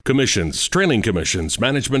Commissions, trailing commissions,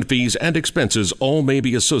 management fees, and expenses all may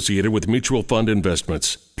be associated with mutual fund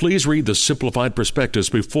investments. Please read the simplified prospectus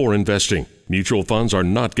before investing. Mutual funds are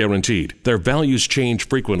not guaranteed. Their values change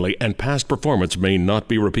frequently, and past performance may not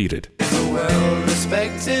be repeated. A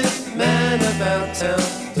well-respected man about town,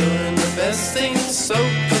 doing the best thing so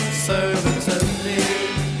conservatively.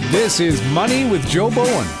 This is Money with Joe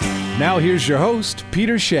Bowen. Now here's your host,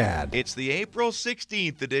 Peter Shadd. It's the April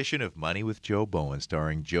 16th edition of Money with Joe Bowen,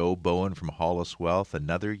 starring Joe Bowen from Hollis Wealth.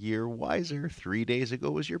 Another year wiser. 3 days ago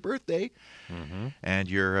was your birthday. And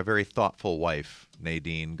your very thoughtful wife,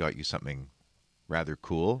 Nadine, got you something rather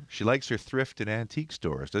cool. She likes her thrift and antique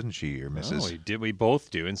stores, doesn't she, your missus? Oh, we both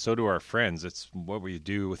do, and so do our friends. It's what we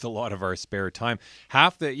do with a lot of our spare time.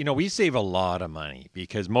 We save a lot of money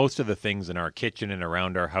because most of the things in our kitchen and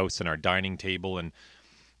around our house and our dining table, and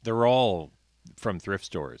they're all from thrift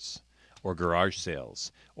stores or garage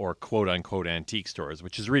sales or quote-unquote antique stores,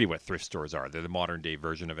 which is really what thrift stores are. They're the modern-day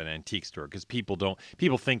version of an antique store because people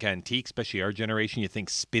think antique, especially our generation. You think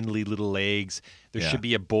spindly little legs. There should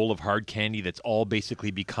be a bowl of hard candy that's all basically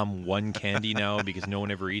become one candy now because no one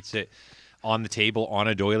ever eats it on the table, on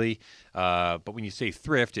a doily. But when you say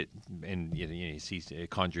thrift, it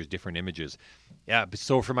conjures different images. Yeah,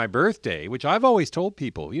 so for my birthday, which I've always told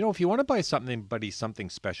people, if you want to buy something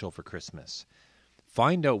special for Christmas,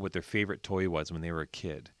 find out what their favorite toy was when they were a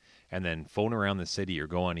kid, and then phone around the city or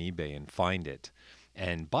go on eBay and find it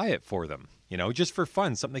and buy it for them. Just for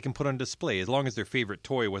fun, something they can put on display, as long as their favorite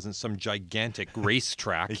toy wasn't some gigantic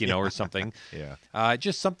racetrack, or something. Yeah.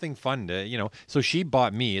 Just something fun to, So she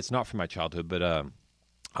bought me, it's not from my childhood, but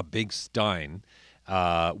a big stein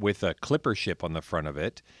with a clipper ship on the front of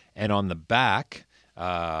it. And on the back,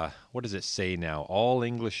 what does it say now? All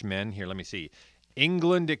English men. Here, let me see.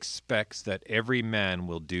 England expects that every man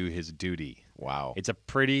will do his duty. Wow. It's a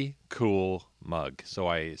pretty cool mug. So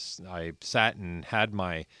I sat and had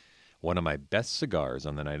one of my best cigars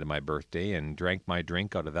on the night of my birthday and drank my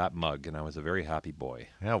drink out of that mug, and I was a very happy boy.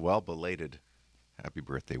 Yeah, well, belated happy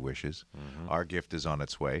birthday wishes. Our gift is on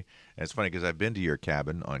its way. And it's funny because I've been to your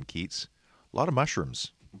cabin on Keats. A lot of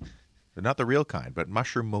mushrooms. They're not the real kind, but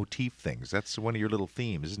mushroom motif things. That's one of your little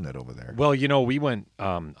themes, isn't it, over there? Well, we went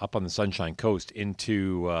up on the Sunshine Coast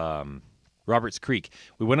into Roberts Creek.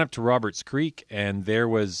 We went up to Roberts Creek, and there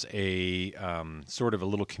was a sort of a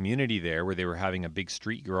little community there where they were having a big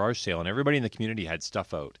street garage sale, and everybody in the community had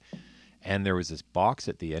stuff out. And there was this box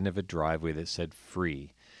at the end of a driveway that said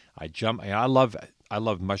free. I love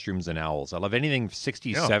mushrooms and owls. I love anything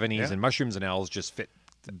 60s, 70s, and mushrooms and owls just fit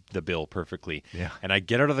the bill perfectly. Yeah. And I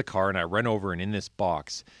get out of the car and I run over, and in this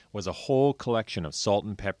box was a whole collection of salt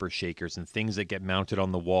and pepper shakers and things that get mounted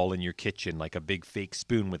on the wall in your kitchen, like a big fake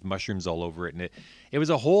spoon with mushrooms all over it. And it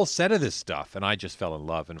was a whole set of this stuff, and I just fell in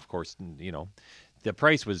love. And of course, the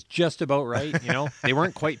price was just about right. They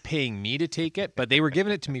weren't quite paying me to take it, but they were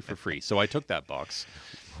giving it to me for free. So I took that box.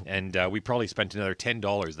 And we probably spent another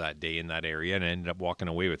 $10 that day in that area and ended up walking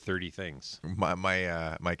away with 30 things.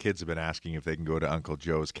 My kids have been asking if they can go to Uncle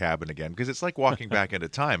Joe's cabin again, because it's like walking back into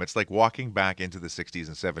time. It's like walking back into the 60s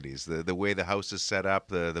and 70s. The way the house is set up,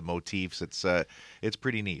 the motifs, it's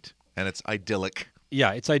pretty neat, and it's idyllic.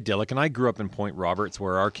 Yeah, it's idyllic. And I grew up in Point Roberts,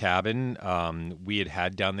 where our cabin we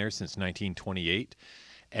had down there since 1928.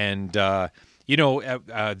 And, the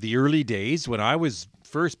early days when I was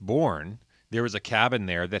first born, there was a cabin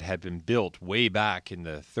there that had been built way back in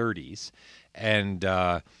the 30s, and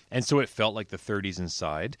so it felt like the 30s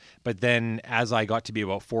inside. But then as I got to be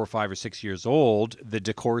about 4 or 5 or 6 years old, the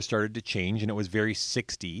decor started to change, and it was very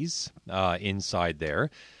 60s inside there.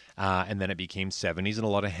 And then it became 70s and a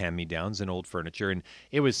lot of hand-me-downs and old furniture, and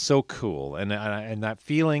it was so cool. And that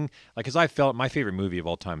feeling, because I felt my favorite movie of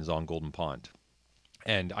all time is On Golden Pond.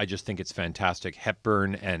 And I just think it's fantastic.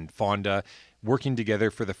 Hepburn and Fonda working together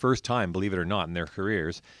for the first time, believe it or not, in their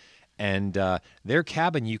careers. And their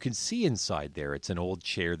cabin, you can see inside there. It's an old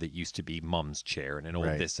chair that used to be Mom's chair, and an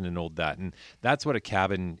old this and an old that. And that's what a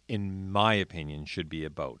cabin, in my opinion, should be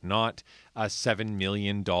about. Not a $7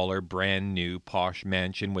 million brand new posh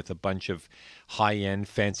mansion with a bunch of high-end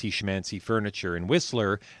fancy schmancy furniture. In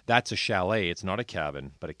Whistler, that's a chalet. It's not a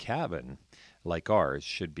cabin. But a cabin like ours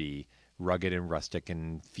should be rugged and rustic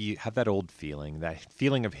and have that old feeling, that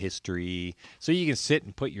feeling of history, so you can sit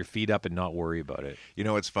and put your feet up and not worry about it.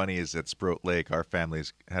 What's funny is at Sprout Lake, our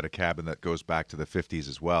family's had a cabin that goes back to the 50s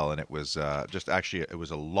as well, and it was it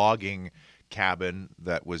was a logging cabin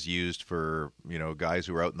that was used for, guys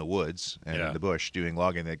who were out in the woods and in the bush doing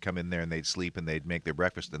logging. They'd come in there and they'd sleep and they'd make their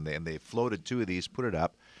breakfast, and they floated two of these, put it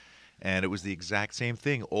up. And it was the exact same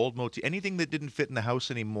thing. Old motif, anything that didn't fit in the house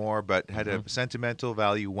anymore but had a sentimental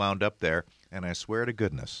value wound up there. And I swear to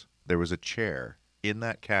goodness, there was a chair in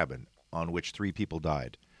that cabin on which 3 people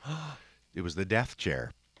died. It was the death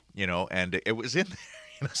chair, and it was in there.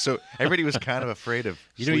 So everybody was kind of afraid of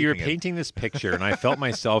you were sleeping in. painting this picture, and I felt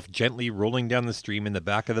myself gently rolling down the stream in the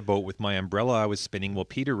back of the boat with my umbrella I was spinning while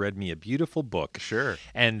Peter read me a beautiful book. Sure.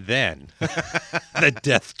 And then the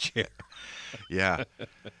death chair. Yeah.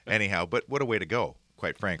 Anyhow, but what a way to go,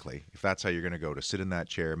 quite frankly, if that's how you're going to go, to sit in that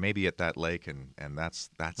chair, maybe at that lake, and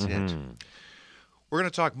that's it. We're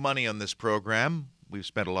going to talk money on this program. We've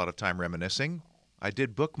spent a lot of time reminiscing. I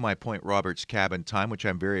did book my Point Roberts cabin time, which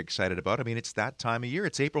I'm very excited about. I mean, it's that time of year.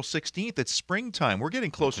 It's April 16th. It's springtime. We're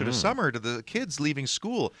getting closer to summer, to the kids leaving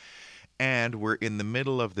school. And we're in the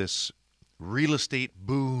middle of this real estate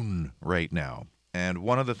boon right now. And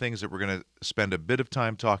one of the things that we're going to spend a bit of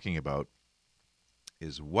time talking about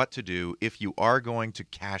is what to do if you are going to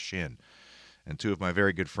cash in. And 2 of my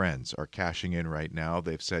very good friends are cashing in right now.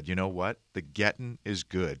 They've said, you know what? The getting is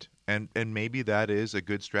good. And maybe that is a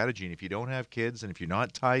good strategy. And if you don't have kids, and if you're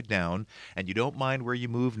not tied down, and you don't mind where you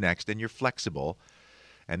move next, and you're flexible,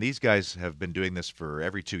 and these guys have been doing this for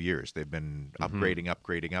every 2 years. They've been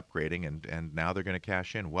upgrading, and now they're going to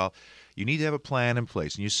cash in. Well, you need to have a plan in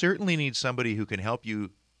place. And you certainly need somebody who can help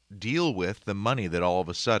you deal with the money that all of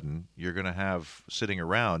a sudden you're going to have sitting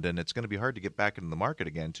around. And it's going to be hard to get back into the market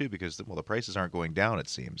again, too, because, the prices aren't going down, it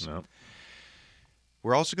seems. No.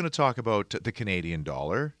 We're also going to talk about the Canadian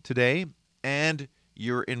dollar today and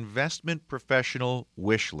your investment professional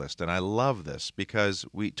wish list. And I love this because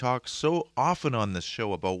we talk so often on this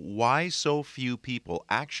show about why so few people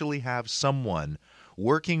actually have someone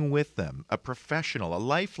working with them, a professional, a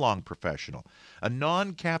lifelong professional, a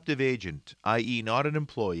non-captive agent, i.e. not an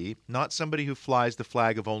employee, not somebody who flies the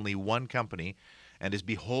flag of only one company and is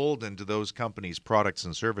beholden to those companies' products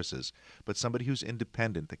and services, but somebody who's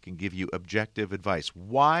independent that can give you objective advice.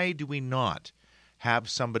 Why do we not have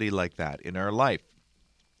somebody like that in our life?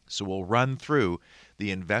 So we'll run through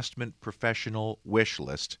the investment professional wish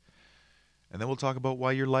list, and then we'll talk about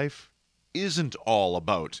why your life isn't all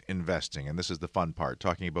about investing. And this is the fun part,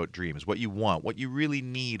 talking about dreams, what you want, what you really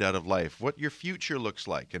need out of life, what your future looks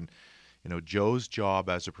like. And Joe's job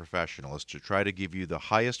as a professional is to try to give you the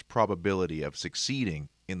highest probability of succeeding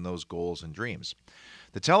in those goals and dreams.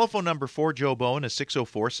 The telephone number for Joe Bowen is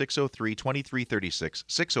 604-603-2336,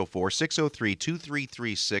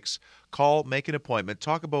 604-603-2336. Call, make an appointment,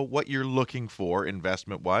 talk about what you're looking for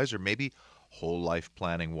investment-wise or maybe whole life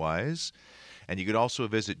planning-wise. And you could also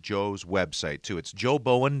visit Joe's website, too. It's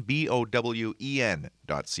joebowen, BOWEN.ca.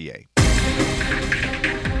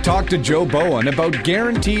 Talk to Joe Bowen about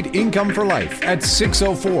guaranteed income for life at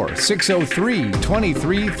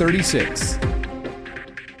 604-603-2336.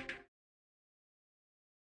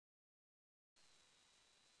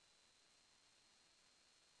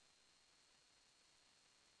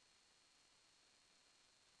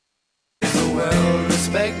 A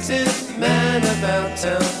well-respected man about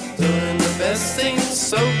town, doing the best things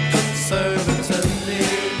so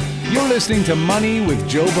conservatively. You're listening to Money with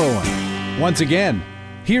Joe Bowen. Once again,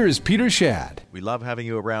 here is Peter Shad. We love having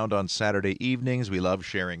you around on Saturday evenings. We love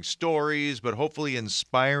sharing stories, but hopefully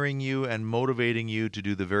inspiring you and motivating you to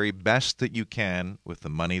do the very best that you can with the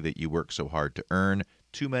money that you work so hard to earn.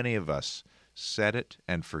 Too many of us set it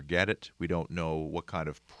and forget it. We don't know what kind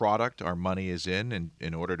of product our money is in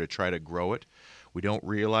order to try to grow it. We don't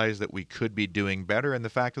realize that we could be doing better. And the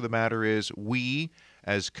fact of the matter is we,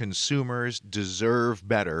 as consumers, deserve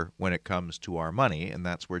better when it comes to our money. And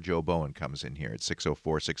that's where Joe Bowen comes in here at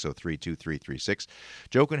 604-603-2336.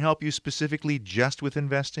 Joe can help you specifically just with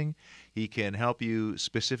investing. He can help you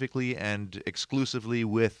specifically and exclusively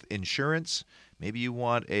with insurance. Maybe you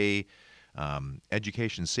want a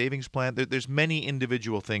education savings plan. There's many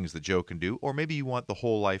individual things that Joe can do. Or maybe you want the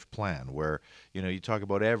whole life plan where, you talk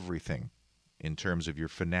about everything in terms of your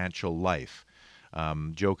financial life.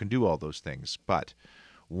 Joe can do all those things. But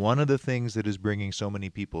one of the things that is bringing so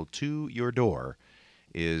many people to your door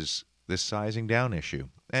is this sizing down issue.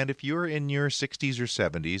 And if you're in your 60s or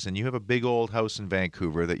 70s and you have a big old house in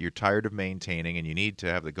Vancouver that you're tired of maintaining and you need to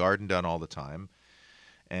have the garden done all the time,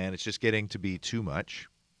 and it's just getting to be too much,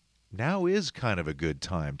 now is kind of a good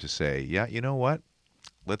time to say, yeah, you know what?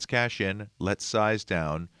 Let's cash in, let's size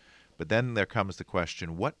down. But then there comes the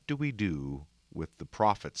question, what do we do with the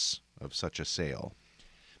profits of such a sale?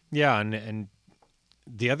 Yeah, and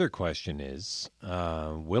the other question is,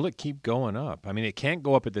 will it keep going up? I mean, it can't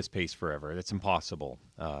go up at this pace forever. That's impossible.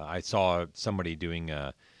 I saw somebody doing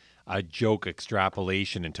a a joke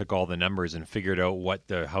extrapolation and took all the numbers and figured out what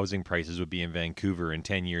the housing prices would be in Vancouver in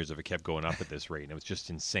 10 years if it kept going up at this rate. And it was just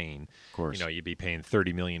insane. Of course. You'd be paying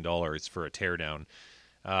 $30 million for a teardown.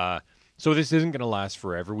 So this isn't going to last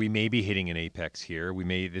forever. We may be hitting an apex here.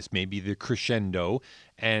 This may be the crescendo,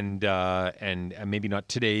 and maybe not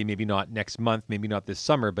today, maybe not next month, maybe not this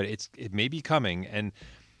summer, but it may be coming. And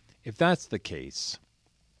if that's the case,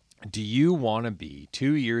 do you want to be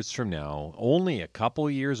 2 years from now, only a couple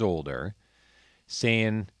years older,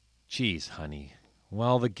 saying, "Geez, honey,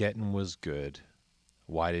 well, the getting was good.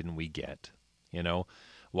 Why didn't we get?"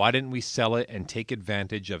 Why didn't we sell it and take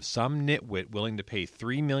advantage of some nitwit willing to pay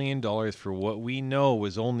 $3 million for what we know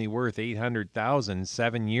was only worth $800,000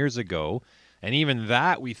 7 years ago? And even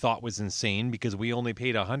that we thought was insane because we only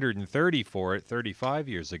paid $130,000 for it 35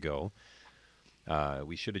 years ago.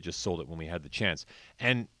 We should have just sold it when we had the chance.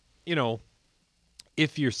 And,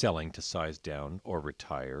 if you're selling to size down or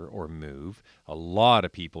retire or move, a lot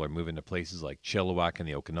of people are moving to places like Chilliwack and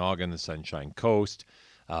the Okanagan, the Sunshine Coast,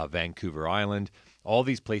 Vancouver Island. All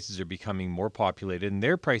these places are becoming more populated, and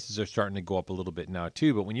their prices are starting to go up a little bit now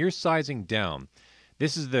too. But when you're sizing down,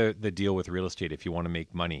 this is the deal with real estate if you want to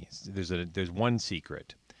make money. There's one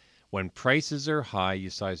secret. When prices are high,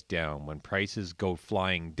 you size down. When prices go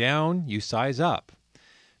flying down, you size up.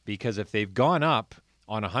 Because if they've gone up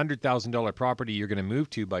on a $100,000 property you're going to move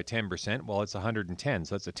to by 10%, well, it's $110,000.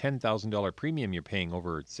 So that's a $10,000 premium you're paying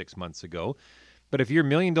over 6 months ago. But if your $1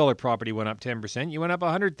 million property went up 10%, you went up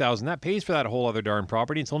 $100,000. That pays for that whole other darn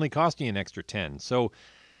property. It's only costing you an extra $10,000. So,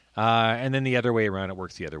 and then the other way around, it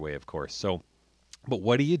works the other way, of course. So, but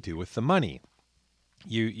what do you do with the money?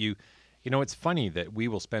 It's funny that we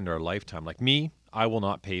will spend our lifetime. Like me, I will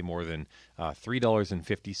not pay more than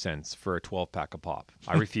 $3.50 for a 12-pack of pop.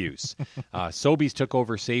 I refuse. Sobeys took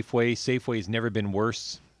over Safeway. Safeway's never been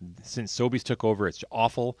worse. Since Sobeys took over, it's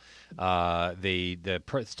awful. The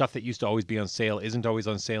stuff that used to always be on sale isn't always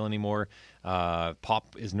on sale anymore.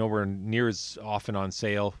 Pop is nowhere near as often on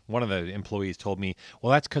sale. One of the employees told me,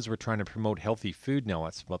 well, that's because we're trying to promote healthy food now.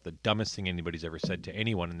 That's about the dumbest thing anybody's ever said to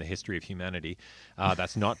anyone in the history of humanity.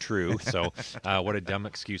 That's not true. So what a dumb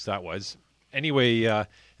excuse that was. Anyway,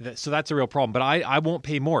 so that's a real problem. But I won't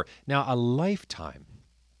pay more. Now, a lifetime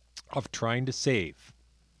of trying to save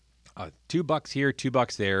 $2 here,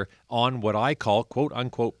 $2 there on what I call quote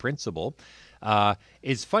unquote principle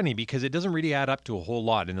is funny because it doesn't really add up to a whole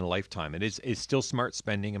lot in a lifetime. It's still smart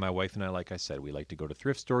spending. And my wife and I, like I said, we like to go to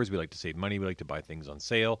thrift stores. We like to save money. We like to buy things on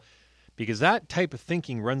sale because that type of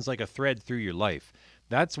thinking runs like a thread through your life.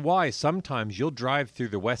 That's why sometimes you'll drive through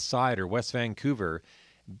the West Side or West Vancouver.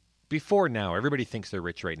 Before now, everybody thinks they're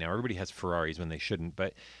rich right now. Everybody has Ferraris when they shouldn't,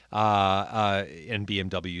 but and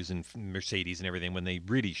BMWs and Mercedes and everything when they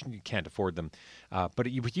really can't afford them. But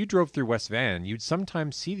if you drove through West Van, you'd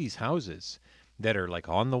sometimes see these houses that are like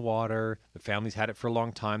on the water. The family's had it for a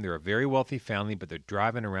long time. They're a very wealthy family, but they're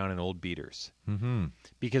driving around in old beaters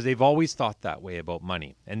because they've always thought that way about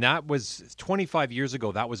money. And that was 25 years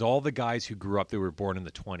ago. That was all the guys who grew up that were born in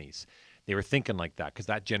the 20s. They were thinking like that because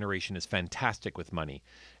that generation is fantastic with money.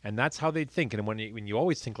 And that's how they'd think. And when you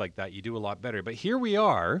always think like that, you do a lot better. But here we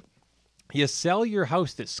are. You sell your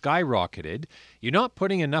house that skyrocketed. You're not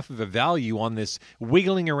putting enough of a value on this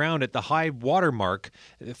wiggling around at the high watermark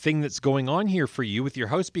thing that's going on here for you with your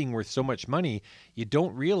house being worth so much money. You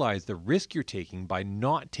don't realize the risk you're taking by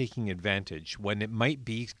not taking advantage when it might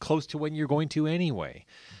be close to when you're going to anyway.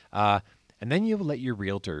 And then you let your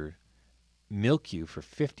realtor milk you for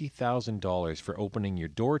 $50,000 for opening your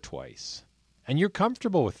door twice. And you're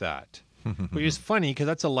comfortable with that, which is funny because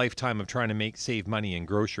that's a lifetime of trying to save money in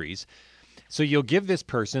groceries. So you'll give this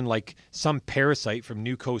person, like some parasite from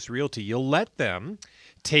New Coast Realty, you'll let them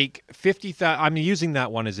take $50,000. I'm using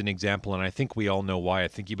that one as an example, and I think we all know why. I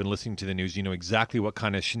think you've been listening to the news. You know exactly what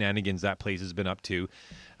kind of shenanigans that place has been up to.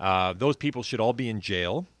 Those people should all be in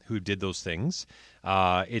jail who did those things.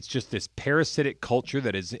 It's just this parasitic culture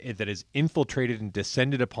that is infiltrated and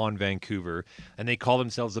descended upon Vancouver, and they call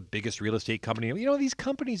themselves the biggest real estate company. You know, these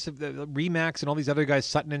companies, the Remax and all these other guys,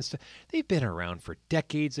 Sutton and stuff, they've been around for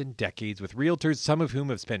decades and decades with realtors, some of whom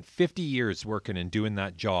have spent 50 years working and doing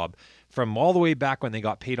that job from all the way back when they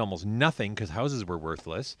got paid almost nothing because houses were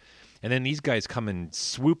worthless. And then these guys come and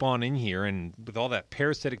swoop on in here, and with all that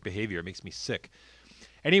parasitic behavior, it makes me sick.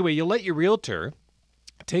 Anyway, you'll let your realtor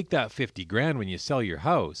take that $50,000 when you sell your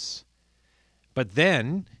house, but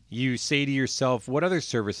then you say to yourself, what other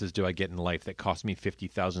services do I get in life that cost me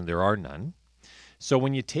 $50,000? There are none. So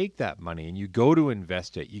when you take that money and you go to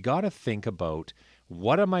invest it, you got to think about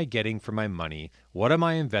What am I getting for my money? What am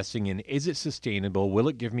I investing in? Is it sustainable? Will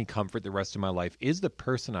it give me comfort the rest of my life? Is the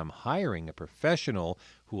person I'm hiring a professional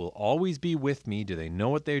who will always be with me? Do they know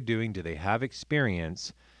what they're doing? Do they have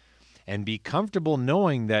experience? And be comfortable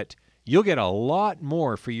knowing that you'll get a lot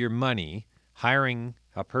more for your money hiring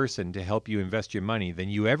a person to help you invest your money than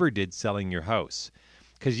you ever did selling your house.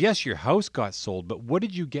 Because yes, your house got sold, but what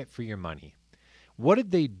did you get for your money? What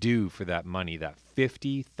did they do for that money, that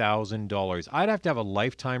 $50,000? I'd have to have a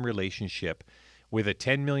lifetime relationship with a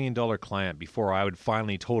 $10 million client before I would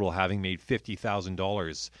finally total having made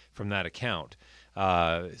 $50,000 from that account.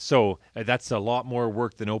 So that's a lot more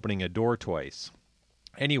work than opening a door twice.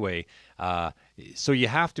 Anyway, so you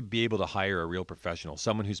have to be able to hire a real professional,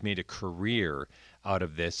 someone who's made a career out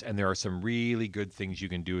of this. And there are some really good things you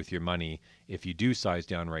can do with your money if you do size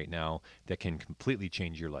down right now that can completely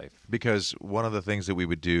change your life. Because one of the things that we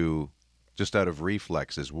would do just out of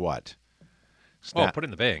reflex is what? Put it in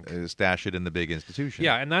the bank. Stash it in the big institution.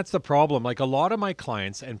 Yeah, and that's the problem. Like a lot of my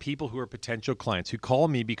clients and people who are potential clients who call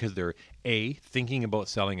me because they're A, thinking about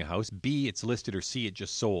selling a house, B, it's listed, or C, it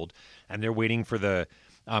just sold, and they're waiting for the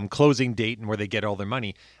closing date and where they get all their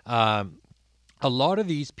money. A lot of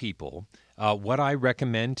these people, what I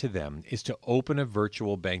recommend to them is to open a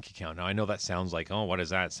virtual bank account. Now, I know that sounds like, what is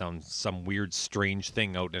that? Sounds some weird, strange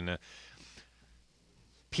thing out in a...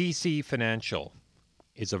 PC Financial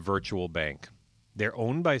is a virtual bank. They're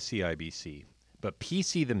owned by CIBC, but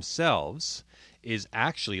PC themselves is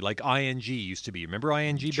actually like ING used to be. Remember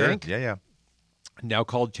ING Sure. Bank? Yeah. Now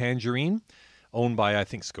called Tangerine, owned by, I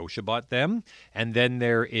think, Scotia bought them. And then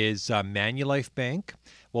there is Manulife Bank.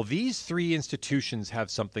 Well, these three institutions have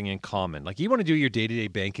something in common. Like you want to do your day-to-day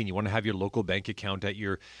banking, you want to have your local bank account at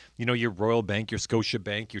your Royal Bank, your Scotia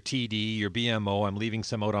Bank, your TD, your BMO. I'm leaving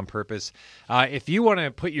some out on purpose. If you want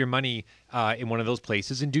to put your money in one of those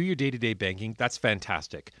places and do your day-to-day banking, that's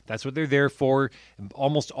fantastic. That's what they're there for.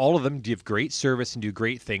 Almost all of them give great service and do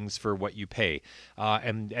great things for what you pay.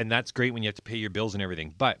 And that's great when you have to pay your bills and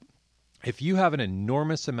everything. But if you have an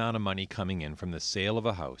enormous amount of money coming in from the sale of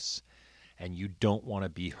a house, and you don't want to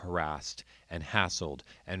be harassed and hassled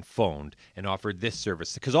and phoned and offered this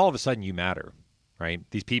service, because all of a sudden you matter, right?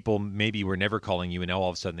 These people maybe were never calling you, and now all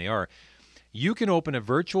of a sudden they are. You can open a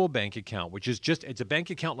virtual bank account, which is it's a bank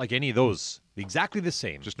account like any of those, exactly the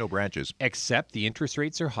same. Just no branches. Except the interest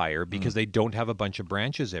rates are higher because they don't have a bunch of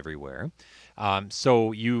branches everywhere. I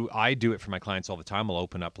do it for my clients all the time. I'll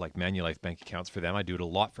open up like Manulife bank accounts for them. I do it a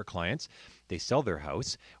lot for clients. They sell their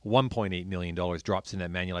house. $1.8 million drops in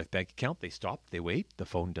that Manulife bank account. They stop. They wait. The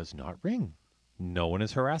phone does not ring. No one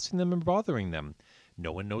is harassing them and bothering them.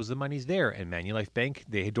 No one knows the money's there. And Manulife Bank,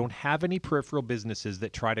 they don't have any peripheral businesses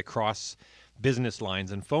that try to cross business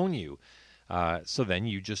lines and phone you. So then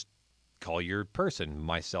you just call your person,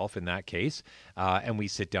 myself in that case, and we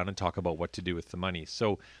sit down and talk about what to do with the money.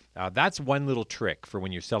 So that's one little trick for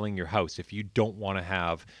when you're selling your house. If you don't want to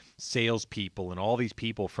have salespeople and all these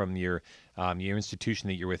people from your institution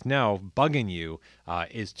that you're with now bugging you,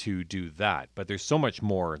 is to do that. But there's so much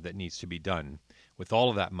more that needs to be done with all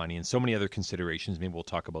of that money and so many other considerations. Maybe we'll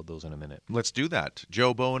talk about those in a minute. Let's do that.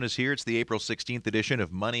 Joe Bowen is here. It's the April 16th edition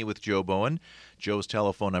of Money with Joe Bowen. Joe's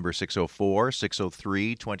telephone number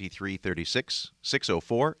 604-603-2336,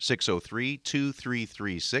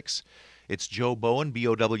 604-603-2336. It's Joe Bowen,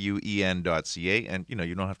 BOWEN.ca. And,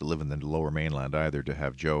 you don't have to live in the Lower Mainland either to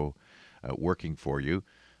have Joe working for you.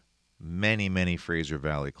 Many, many Fraser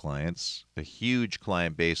Valley clients, a huge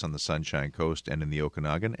client base on the Sunshine Coast and in the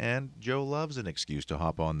Okanagan, and Joe loves an excuse to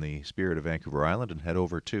hop on the Spirit of Vancouver Island and head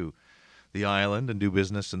over to the island and do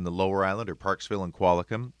business in the Lower Island or Parksville and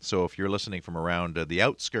Qualicum. So if you're listening from around the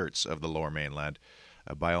outskirts of the Lower Mainland,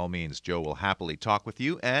 by all means, Joe will happily talk with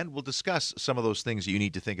you, and we'll discuss some of those things you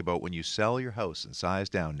need to think about when you sell your house and size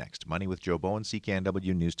down next. Money with Joe Bowen,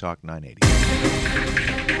 CKNW News Talk 980.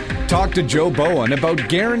 Talk to Joe Bowen about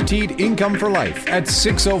guaranteed income for life at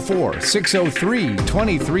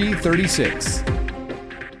 604-603-2336.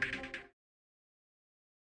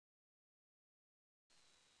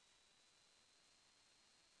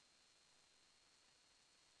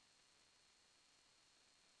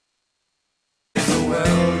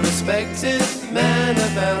 Well-respected man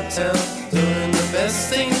about town, doing the best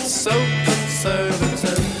things so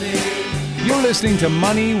conservatively. You're listening to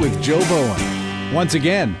Money with Joe Bowen. Once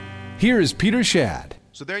again, here's Peter Shad.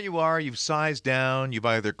 So there you are. You've sized down. You've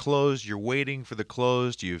either closed, you're waiting for the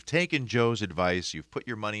closed. You've taken Joe's advice. You've put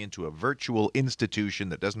your money into a virtual institution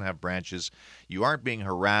that doesn't have branches. You aren't being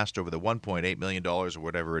harassed over the $1.8 million or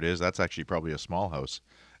whatever it is. That's actually probably a small house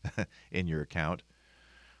in your account.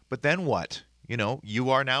 But then what? you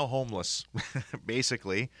are now homeless.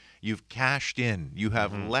 Basically, you've cashed in. You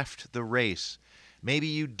have left the race. Maybe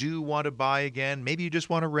you do want to buy again. Maybe you just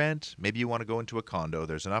want to rent. Maybe you want to go into a condo.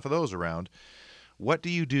 There's enough of those around. What do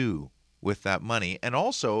you do with that money? And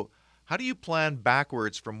also, how do you plan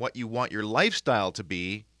backwards from what you want your lifestyle to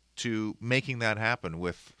be to making that happen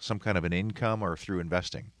with some kind of an income or through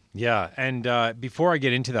investing? Yeah, and before I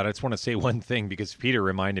get into that, I just want to say one thing, because Peter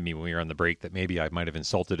reminded me when we were on the break that maybe I might have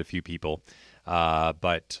insulted a few people.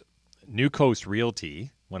 But New Coast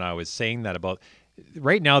Realty, when I was saying that about...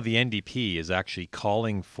 Right now, the NDP is actually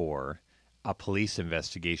calling for a police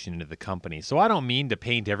investigation into the company. So I don't mean to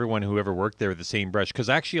paint everyone who ever worked there with the same brush, because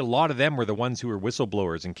actually a lot of them were the ones who were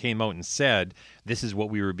whistleblowers and came out and said, this is what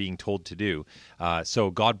we were being told to do.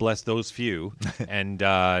 So God bless those few and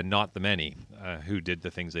not the many who did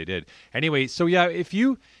the things they did. Anyway, so yeah, if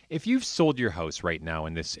you've sold your house right now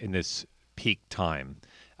in this peak time,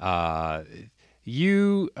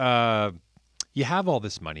 you have all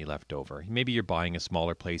this money left over. Maybe you're buying a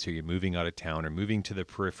smaller place, or you're moving out of town, or moving to the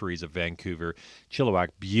peripheries of Vancouver. Chilliwack,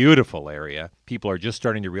 beautiful area. People are just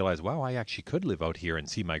starting to realize, wow, I actually could live out here and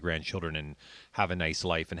see my grandchildren and have a nice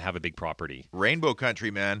life and have a big property. Rainbow country,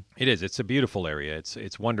 man. It is. It's a beautiful area.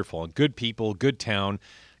 It's wonderful. And good people, good town.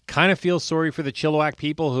 Kind of feel sorry for the Chilliwack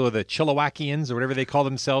people, who are the Chilliwackians or whatever they call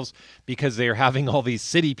themselves, because they are having all these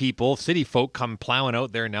city folk come plowing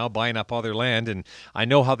out there now, buying up all their land. And I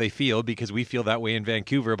know how they feel, because we feel that way in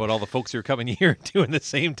Vancouver about all the folks who are coming here doing the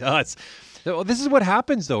same to us. So this is what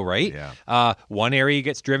happens, though, right? Yeah. One area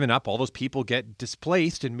gets driven up, all those people get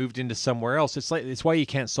displaced and moved into somewhere else. It's why you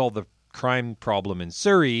can't solve the crime problem in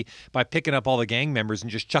Surrey by picking up all the gang members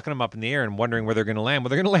and just chucking them up in the air and wondering where they're going to land. Well,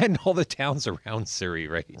 they're going to land in all the towns around Surrey,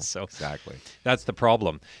 right? So exactly, that's the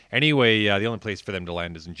problem. Anyway, the only place for them to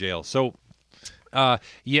land is in jail. So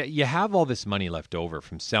you have all this money left over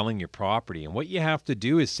from selling your property, and what you have to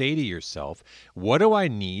do is say to yourself, what do I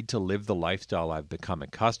need to live the lifestyle I've become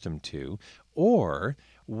accustomed to? Or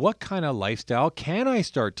what kind of lifestyle can I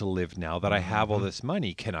start to live now that I have all this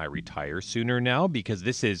money? Can I retire sooner now? Because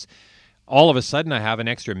this is... all of a sudden, I have an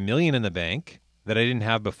extra $1 million in the bank that I didn't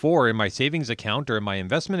have before in my savings account or in my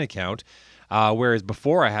investment account, whereas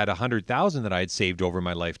before I had $100,000 that I had saved over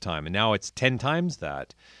my lifetime, and now it's 10 times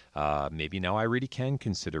that. Maybe now I really can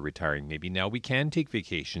consider retiring. Maybe now we can take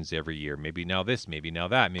vacations every year. Maybe now this, maybe now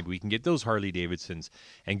that. Maybe we can get those Harley Davidsons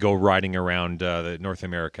and go riding around North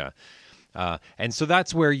America. And so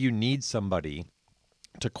that's where you need somebody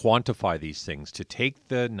to quantify these things, to take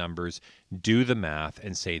the numbers, do the math,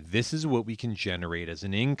 and say, this is what we can generate as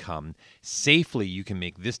an income. Safely, you can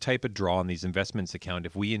make this type of draw on these investments account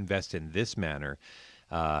if we invest in this manner,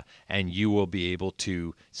 and you will be able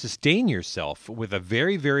to sustain yourself with a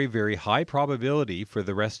very, very, very high probability for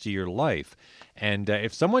the rest of your life. And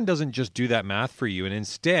if someone doesn't just do that math for you, and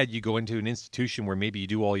instead you go into an institution where maybe you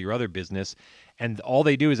do all your other business, and all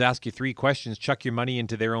they do is ask you 3 questions, chuck your money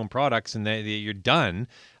into their own products, and you're done,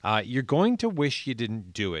 you're going to wish you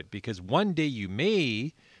didn't do it, because one day you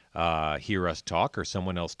may hear us talk or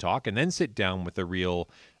someone else talk, and then sit down with a real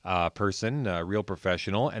person, a real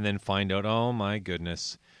professional, and then find out, oh my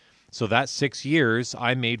goodness. So that 6 years,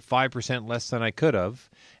 I made 5% less than I could have,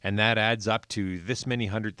 and that adds up to this many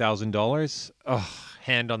 $100,000.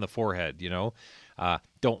 Hand on the forehead,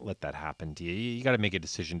 Don't let that happen to you. You got to make a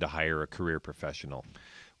decision to hire a career professional.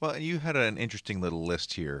 Well, you had an interesting little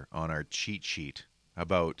list here on our cheat sheet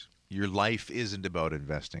about your life isn't about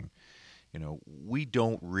investing. We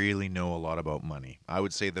don't really know a lot about money. I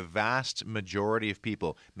would say the vast majority of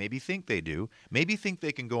people maybe think they do, maybe think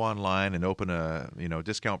they can go online and open a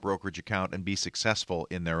discount brokerage account and be successful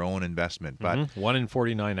in their own investment. But 1 in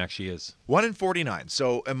 49 actually is. 1 in 49.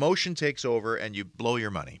 So emotion takes over and you blow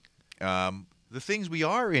your money. The things we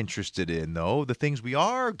are interested in, though, the things we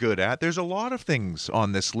are good at, there's a lot of things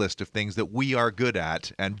on this list of things that we are good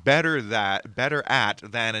at and better at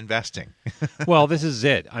than investing. Well, this is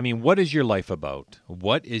it. I mean, what is your life about?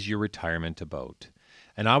 What is your retirement about?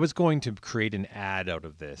 And I was going to create an ad out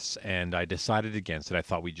of this, and I decided against it. I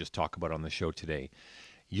thought we'd just talk about it on the show today.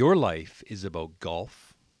 Your life is about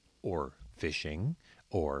golf or fishing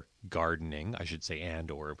or gardening, I should say,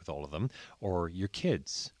 and or with all of them, or your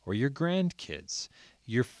kids or your grandkids,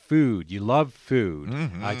 your food. You love food.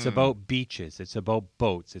 It's about beaches. It's about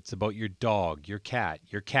boats. It's about your dog, your cat,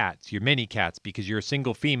 your cats, your many cats, because you're a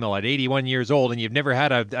single female at 81 years old and you've never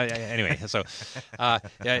had anyway. So,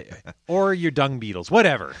 or your dung beetles,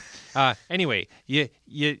 whatever. Anyway,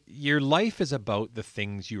 your life is about the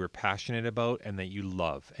things you are passionate about and that you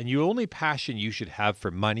love. And the only passion you should have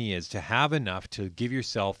for money is to have enough to give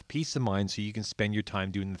yourself peace of mind so you can spend your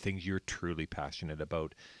time doing the things you're truly passionate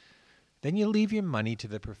about. then you leave your money to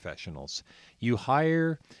the professionals. You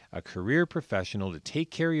hire a career professional to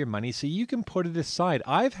take care of your money so you can put it aside.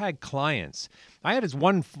 I've had clients. I had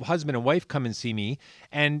one husband and wife come and see me,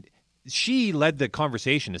 and she led the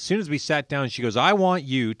conversation. As soon as we sat down, she goes, I want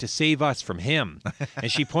you to save us from him.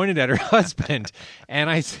 And she pointed at her husband. And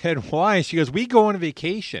I said, why? She goes, we go on a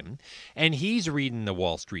vacation, and he's reading the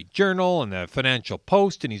Wall Street Journal and the Financial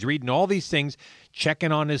Post, and he's reading all these things,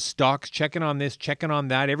 checking on his stocks, checking on this, checking on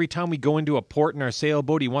that. Every time we go into a port in our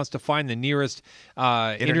sailboat, he wants to find the nearest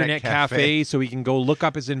internet cafe so he can go look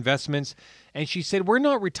up his investments. And she said, we're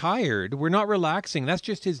not retired. We're not relaxing. That's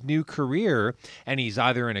just his new career. And he's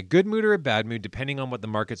either in a good mood or a bad mood, depending on what the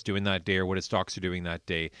market's doing that day or what his stocks are doing that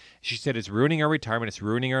day. She said, it's ruining our retirement. It's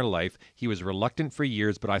ruining our life. He was reluctant for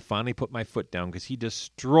years, but I finally put my foot down because he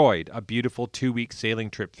destroyed a beautiful 2-week sailing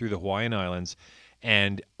trip through the Hawaiian Islands.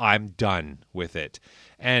 And I'm done with it.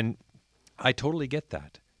 And I totally get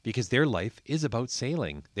that. Because their life is about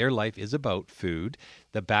sailing. Their life is about food.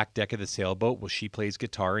 The back deck of the sailboat, well, she plays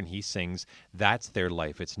guitar and he sings. That's their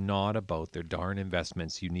life. It's not about their darn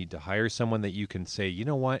investments. You need to hire someone that you can say, you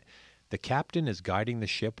know what? The captain is guiding the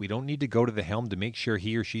ship. We don't need to go to the helm to make sure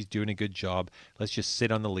he or she's doing a good job. Let's just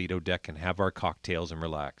sit on the Lido deck and have our cocktails and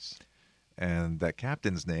relax. And that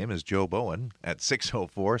captain's name is Joe Bowen at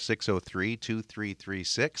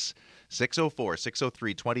 604-603-2336,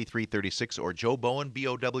 604-603-2336, or Joe Bowen,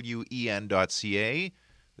 BOWEN.ca.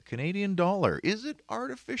 The Canadian dollar, is it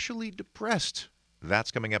artificially depressed?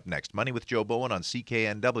 That's coming up next. Money with Joe Bowen on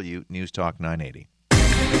CKNW News Talk 980.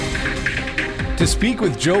 To speak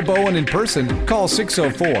with Joe Bowen in person, call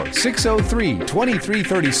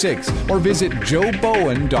 604-603-2336 or visit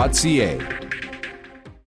joebowen.ca.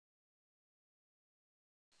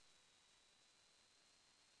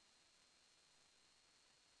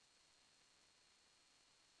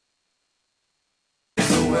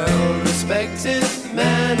 Well-respected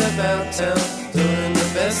man about town, doing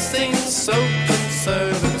the best things so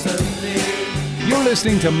conservatively. You're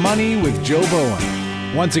listening to Money with Joe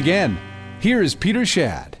Bowen. Once again, here is Peter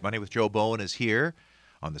Shad. Money with Joe Bowen is here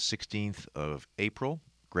on the 16th of April.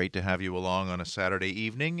 Great to have you along on a Saturday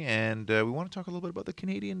evening, and we want to talk a little bit about the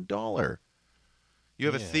Canadian dollar. You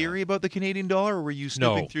have a theory about the Canadian dollar, or were you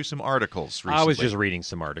snooping through some articles recently? I was just reading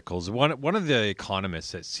some articles. One of the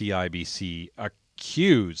economists at CIBC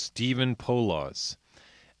accused Stephen Poloz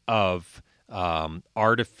of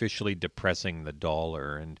artificially depressing the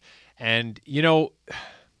dollar, and you know,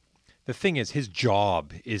 the thing is, his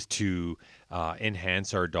job is to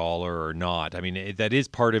enhance our dollar or not. I mean, that is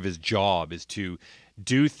part of his job, is to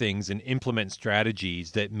do things and implement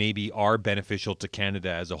strategies that maybe are beneficial to Canada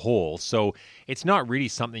as a whole. So it's not really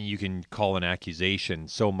something you can call an accusation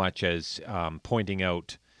so much as pointing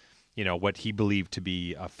out, you know, what he believed to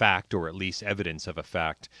be a fact, or at least evidence of a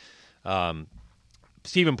fact.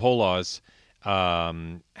 Stephen Poloz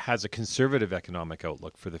has a conservative economic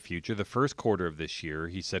outlook for the future. The first quarter of this year,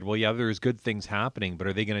 he said, well, yeah, there's good things happening, but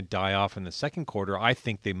are they going to die off in the second quarter? I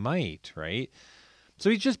think they might, right? So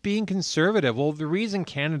he's just being conservative. Well, the reason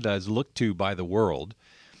Canada is looked to by the world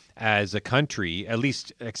as a country, at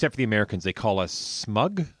least except for the Americans, they call us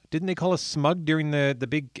smug. Didn't they call us smug during the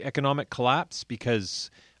big economic collapse? Because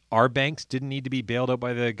our banks didn't need to be bailed out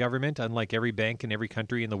by the government, unlike every bank in every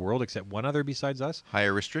country in the world except one other besides us.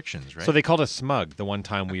 Higher restrictions, right? So they called us smug the one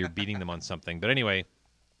time we were beating them on something. But anyway,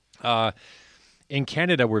 in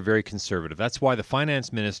Canada, we're very conservative. That's why the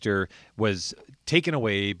finance minister was taken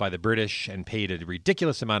away by the British and paid a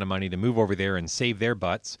ridiculous amount of money to move over there and save their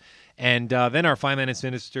butts. And then our finance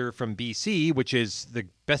minister from BC, which is the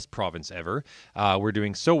best province ever, we're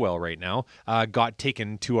doing so well right now, got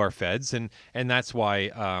taken to our feds. And that's why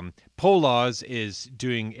Poloz is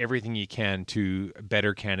doing everything he can to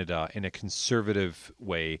better Canada in a conservative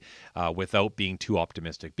way without being too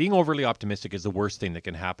optimistic. Being overly optimistic is the worst thing that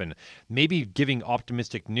can happen. Maybe giving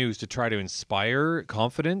optimistic news to try to inspire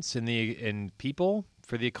confidence in people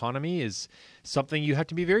for the economy is something you have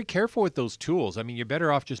to be very careful with those tools. I mean, you're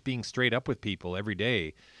better off just being straight up with people every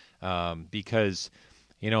day because,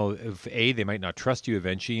 you know, if A, they might not trust you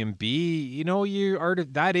eventually, and B, you know,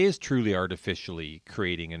 that is truly artificially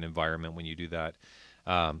creating an environment when you do that.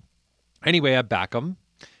 Anyway, I back them.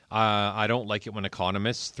 I don't like it when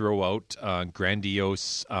economists throw out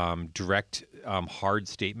grandiose, direct, hard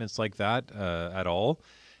statements like that at all.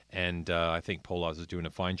 And I think Poloz is doing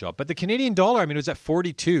a fine job. But the Canadian dollar, I mean, it was at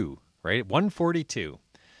 42, right? 142.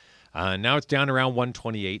 Now it's down around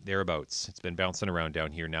 128 thereabouts. It's been bouncing around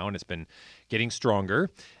down here now, and it's been getting stronger.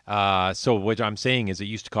 So what I'm saying is it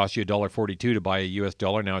used to cost you $1.42 to buy a US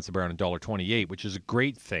dollar. Now it's around $1.28, which is a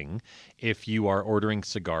great thing if you are ordering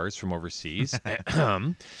cigars from overseas.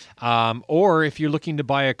 Or if you're looking to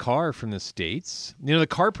buy a car from the States. You know, the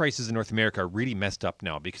car prices in North America are really messed up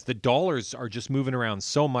now because the dollars are just moving around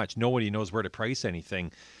so much. Nobody knows where to price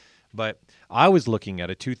anything. But I was looking at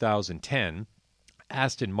a 2010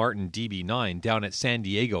 Aston Martin DB9 down at San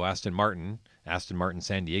Diego, Aston Martin,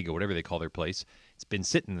 San Diego, whatever they call their place. It's been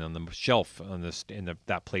sitting on the shelf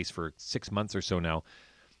that place for 6 months or so now.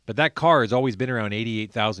 But that car has always been around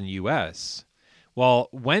 $88,000 US. Well,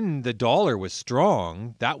 when the dollar was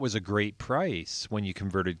strong, that was a great price when you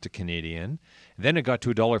converted to Canadian. Then it got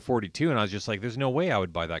to $1.42, and I was just like, there's no way I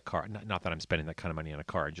would buy that car. Not that I'm spending that kind of money on a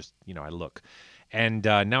car. Just, I look. And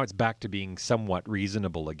now it's back to being somewhat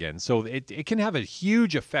reasonable again. So it can have a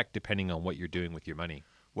huge effect depending on what you're doing with your money.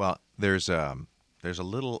 Well, there's a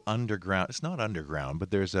little underground. It's not underground,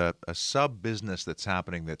 but there's a sub-business that's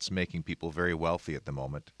happening that's making people very wealthy at the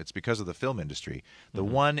moment. It's because of the film industry, the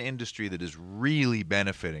one industry that is really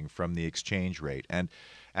benefiting from the exchange rate. And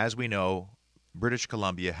as we know, British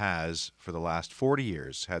Columbia has, for the last 40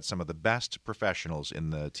 years, had some of the best professionals in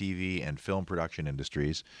the TV and film production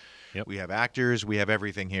industries. Yep. We have actors, we have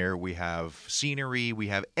everything here. We have scenery, we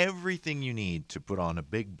have everything you need to put on a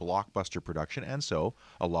big blockbuster production, and so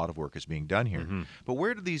a lot of work is being done here. But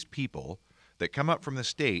where do these people that come up from the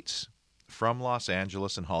States, from Los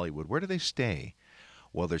Angeles and Hollywood, where do they stay?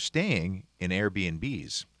 Well, they're staying in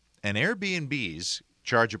Airbnbs. And Airbnbs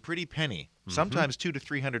charge a pretty penny, sometimes $200 to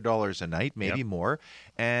 $300 a night, maybe more.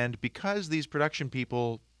 And because these production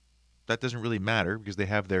people, that doesn't really matter because they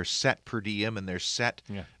have their set per diem and their set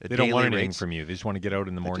They don't want anything rates from you. They just want to get out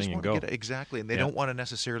in the morning and go. Exactly. And they don't want to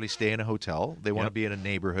necessarily stay in a hotel. They want to be in a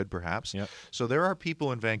neighborhood, perhaps. So there are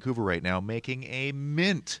people in Vancouver right now making a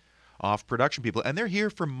mint off production people, and they're here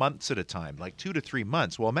for months at a time, like 2 to 3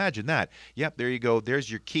 months. Well, imagine that. Yep, there you go. There's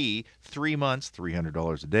your key. 3 months,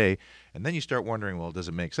 $300 a day. And then you start wondering, well, does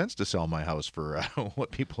it make sense to sell my house for what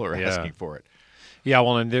people are asking for it? Yeah,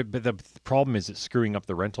 well, but the problem is it's screwing up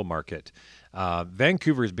the rental market.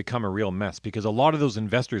 Vancouver has become a real mess because a lot of those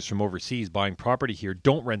investors from overseas buying property here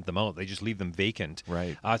don't rent them out. They just leave them vacant.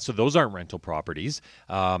 Right. So those aren't rental properties.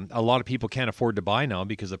 A lot of people can't afford to buy now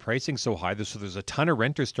because the pricing's so high. So there's a ton of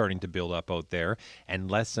renters starting to build up out there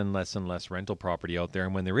and less rental property out there.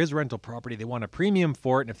 And when there is rental property, they want a premium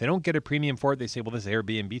for it. And if they don't get a premium for it, they say, well, this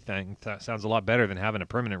Airbnb thing sounds a lot better than having a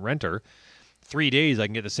permanent renter. 3 days, I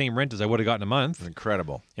can get the same rent as I would have gotten a month.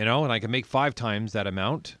 Incredible. And I can make 5 times that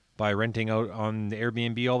amount by renting out on the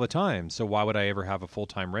Airbnb all the time. So why would I ever have a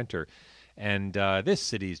full-time renter? And this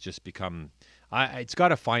city's just become... it's got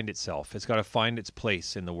to find itself. It's got to find its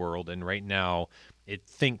place in the world. And right now, it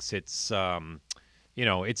thinks it's...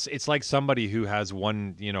 it's like somebody who has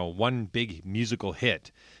one big musical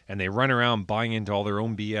hit, and they run around buying into all their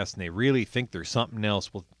own BS, and they really think there's something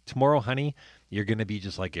else. Well, tomorrow, honey, you're going to be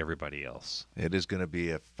just like everybody else. It is going to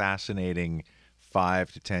be a fascinating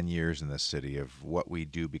 5 to 10 years in this city of what we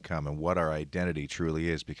do become and what our identity truly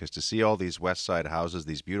is, because to see all these West Side houses,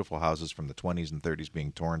 these beautiful houses from the 20s and 30s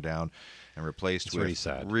being torn down and replaced with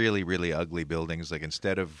really, really ugly buildings, like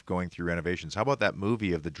instead of going through renovations. How about that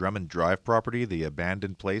movie of the Drummond Drive property, The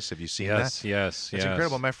Abandoned Place? Have you seen that? Yes. It's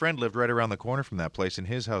incredible. My friend lived right around the corner from that place, and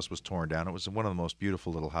his house was torn down. It was one of the most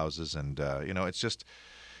beautiful little houses, and, it's just...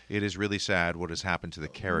 It is really sad what has happened to the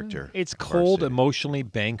character. It's cold, emotionally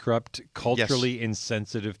bankrupt, culturally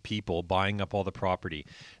insensitive people buying up all the property.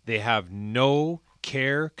 They have no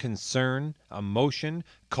care, concern, emotion,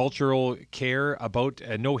 cultural care about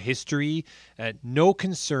no history, no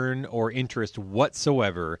concern or interest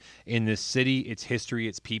whatsoever in this city, its history,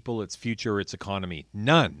 its people, its future, its economy.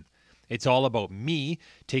 None. It's all about me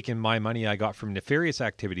taking my money I got from nefarious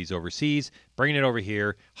activities overseas, bringing it over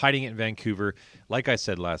here, hiding it in Vancouver. Like I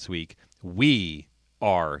said last week, we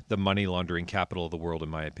are the money laundering capital of the world, in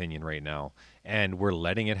my opinion, right now. And we're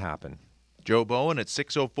letting it happen. Joe Bowen at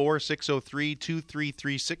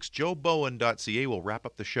 604-603-2336. JoeBowen.ca. We'll wrap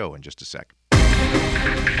up the show in just a sec.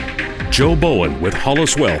 Joe Bowen with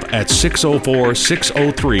Hollis Wealth at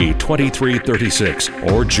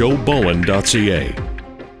 604-603-2336 or JoeBowen.ca.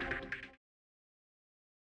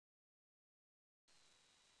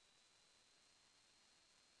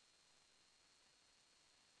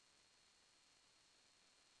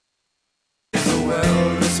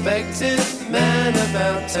 Well-respected man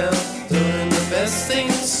about town, doing the best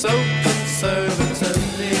things so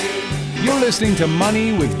conservatively. You're listening to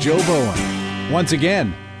Money with Joe Bowen. Once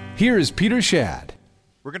again, here is Peter Shad.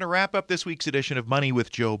 We're going to wrap up this week's edition of Money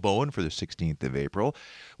with Joe Bowen for the 16th of April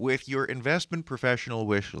with your investment professional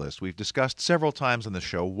wish list. We've discussed several times on the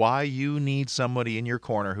show why you need somebody in your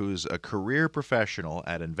corner who's a career professional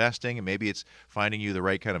at investing, and maybe it's finding you the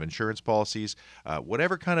right kind of insurance policies,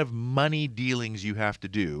 whatever kind of money dealings you have to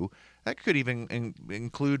do. That could even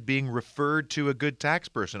include being referred to a good tax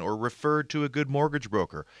person or referred to a good mortgage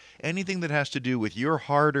broker. Anything that has to do with your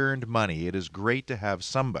hard-earned money, it is great to have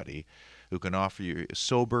somebody who can offer you a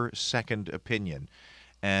sober second opinion.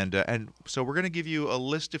 And so we're going to give you a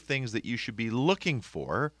list of things that you should be looking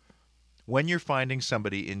for when you're finding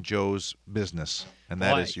somebody in Joe's business. And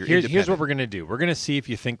that is your independent. Here's what we're going to do. We're going to see if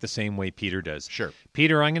you think the same way Peter does. Sure.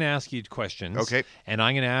 Peter, I'm going to ask you questions. Okay. And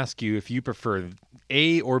I'm going to ask you if you prefer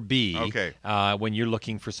A or B Okay. When you're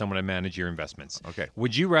looking for someone to manage your investments. Okay.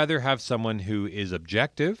 Would you rather have someone who is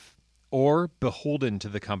objective or beholden to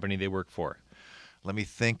the company they work for? Let me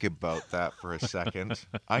think about that for a second.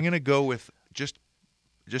 I'm going to go with just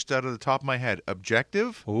out of the top of my head,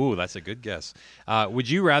 objective. Ooh, that's a good guess. Would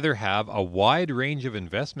you rather have a wide range of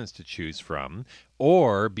investments to choose from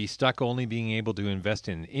or be stuck only being able to invest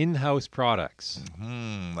in in-house products?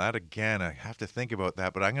 That again, I have to think about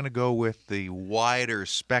that, but I'm going to go with the wider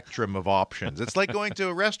spectrum of options. It's like going to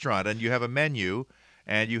a restaurant and you have a menu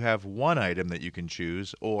and you have one item that you can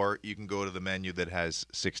choose, or you can go to the menu that has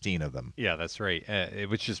 16 of them. Yeah, that's right.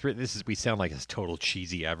 We sound like a total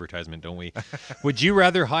cheesy advertisement, don't we? Would you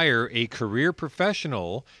rather hire a career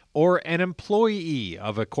professional or an employee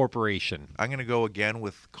of a corporation? I'm going to go again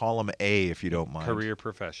with column A, if you don't mind. Career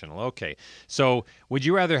professional. Okay. So, would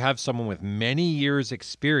you rather have someone with many years'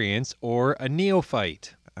 experience or a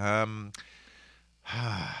neophyte?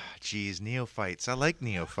 Geez, neophytes. I like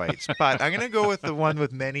neophytes, but I'm going to go with the one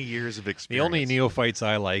with many years of experience. The only neophytes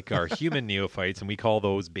I like are human neophytes, and we call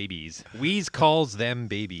those babies. Wheeze calls them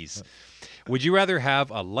babies. Would you rather have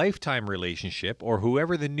a lifetime relationship or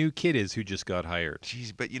whoever the new kid is who just got hired?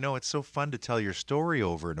 Geez, but it's so fun to tell your story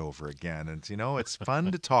over and over again. And, it's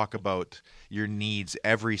fun to talk about your needs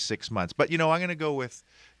every 6 months. But, I'm going to go with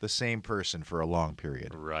the same person for a long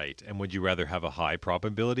period. Right. And would you rather have a high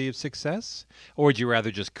probability of success? Or would you rather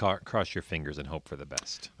just cross your fingers and hope for the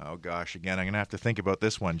best? Oh, gosh. Again, I'm going to have to think about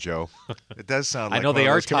this one, Joe. It does sound like I know they one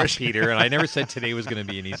of are those tough, Peter, and I never said today was going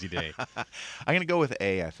to be an easy day. I'm going to go with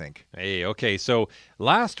A, I think. A, okay. So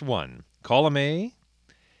last one, column A.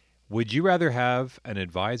 Would you rather have an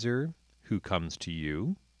advisor who comes to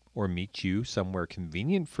you or meet you somewhere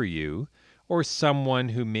convenient for you, or someone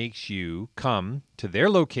who makes you come to their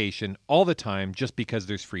location all the time just because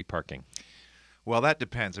there's free parking? Well, that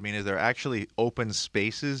depends. I mean, is there actually open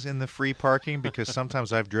spaces in the free parking? Because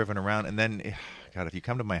sometimes I've driven around and then, God, if you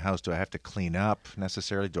come to my house, do I have to clean up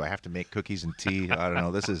necessarily? Do I have to make cookies and tea? I don't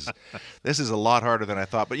know. This is a lot harder than I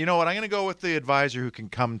thought. But you know what? I'm going to go with the advisor who can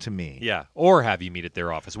come to me. Yeah, or have you meet at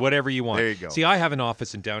their office, whatever you want. There you go. See, I have an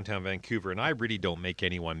office in downtown Vancouver, and I really don't make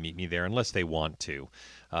anyone meet me there unless they want to.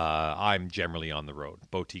 I'm generally on the road,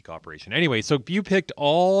 boutique operation. Anyway, so you picked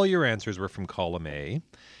all your answers were from column A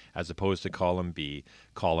as opposed to column B.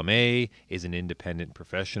 Column A is an independent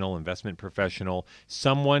professional, investment professional,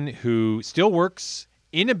 someone who still works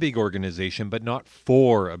in a big organization, but not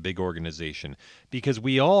for a big organization. Because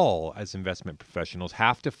we all, as investment professionals,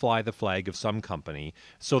 have to fly the flag of some company.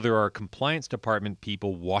 So there are compliance department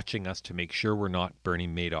people watching us to make sure we're not Bernie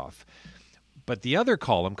Madoff. But the other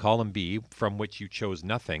column, column B, from which you chose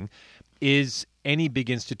nothing, is any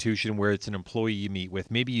big institution where it's an employee you meet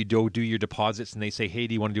with. Maybe you do your deposits and they say, hey,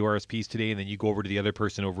 do you want to do RSPs today? And then you go over to the other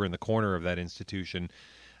person over in the corner of that institution.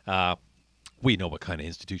 We know what kind of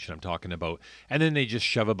institution I'm talking about. And then they just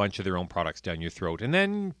shove a bunch of their own products down your throat. And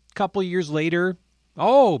then a couple of years later,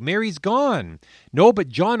 oh, Mary's gone. No, but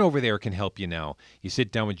John over there can help you now. You sit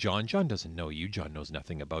down with John. John doesn't know you. John knows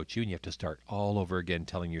nothing about you. And you have to start all over again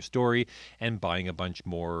telling your story and buying a bunch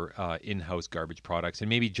more in-house garbage products. And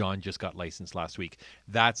maybe John just got licensed last week.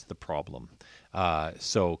 That's the problem.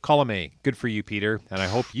 So column A, good for you, Peter. And I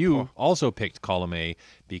hope you also picked column A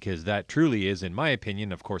because that truly is, in my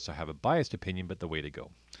opinion, of course I have a biased opinion, but the way to go.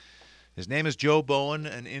 His name is Joe Bowen,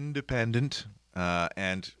 an independent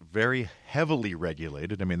and very heavily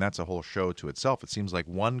regulated. I mean, that's a whole show to itself. It seems like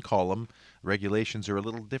one column regulations are a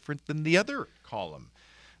little different than the other column.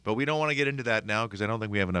 But we don't want to get into that now because I don't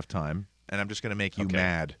think we have enough time. And I'm just going to make you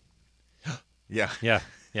mad. Yeah. Yeah,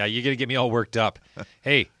 you're going to get me all worked up.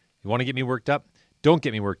 Hey, you want to get me worked up? Don't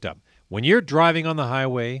get me worked up. When you're driving on the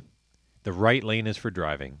highway, the right lane is for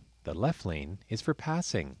driving. The left lane is for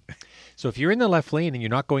passing. So if you're in the left lane and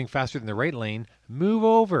you're not going faster than the right lane, move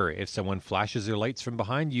over. If someone flashes their lights from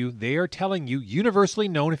behind you, they are telling you, universally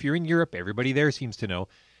known, if you're in Europe, everybody there seems to know,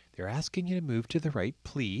 They're asking you to move to the right,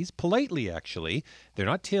 please. Politely, actually. They're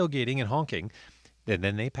not tailgating and honking. And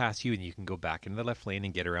then they pass you, and you can go back into the left lane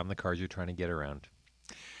and get around the cars you're trying to get around.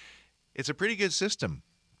 It's a pretty good system,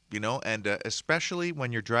 and especially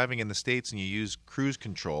when you're driving in the States and you use cruise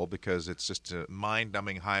control, because it's just a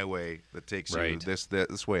mind-numbing highway that takes you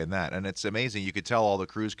this way and that. And it's amazing. You could tell all the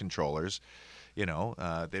cruise controllers, they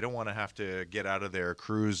don't want to have to get out of their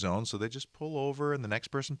cruise zone, so they just pull over and the next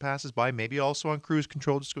person passes by, maybe also on cruise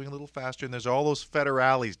control, just going a little faster. And there's all those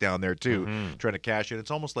federales down there, too, trying to cash in. It's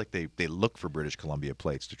almost like they look for British Columbia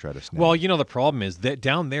plates to try to snag. Well, the problem is that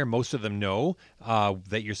down there, most of them know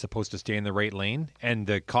that you're supposed to stay in the right lane, and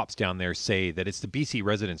the cops down there say that it's the BC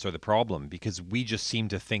residents are the problem, because we just seem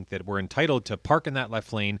to think that we're entitled to park in that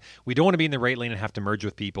left lane. We don't want to be in the right lane and have to merge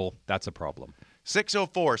with people. That's a problem.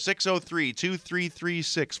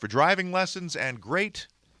 604-603-2336 for driving lessons and great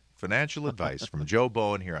financial advice from Joe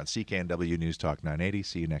Bowen here on CKNW News Talk 980.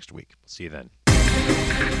 See you next week. See you then.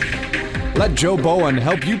 Let Joe Bowen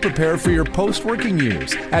help you prepare for your post-working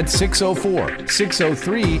years at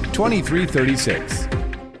 604-603-2336.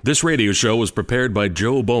 This radio show was prepared by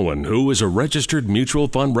Joe Bowen, who is a registered mutual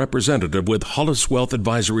fund representative with Hollis Wealth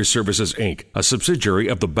Advisory Services, Inc., a subsidiary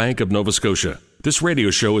of the Bank of Nova Scotia. This radio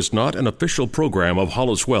show is not an official program of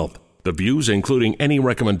Hollis Wealth. The views, including any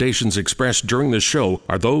recommendations expressed during this show,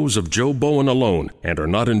 are those of Joe Bowen alone and are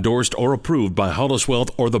not endorsed or approved by Hollis Wealth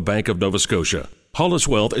or the Bank of Nova Scotia. Hollis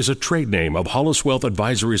Wealth is a trade name of Hollis Wealth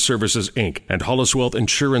Advisory Services, Inc. and Hollis Wealth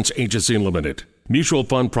Insurance Agency Limited. Mutual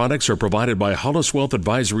fund products are provided by Hollis Wealth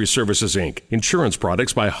Advisory Services, Inc. Insurance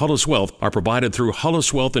products by Hollis Wealth are provided through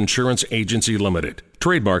Hollis Wealth Insurance Agency Limited.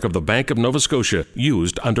 Trademark of the Bank of Nova Scotia,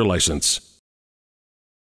 used under license.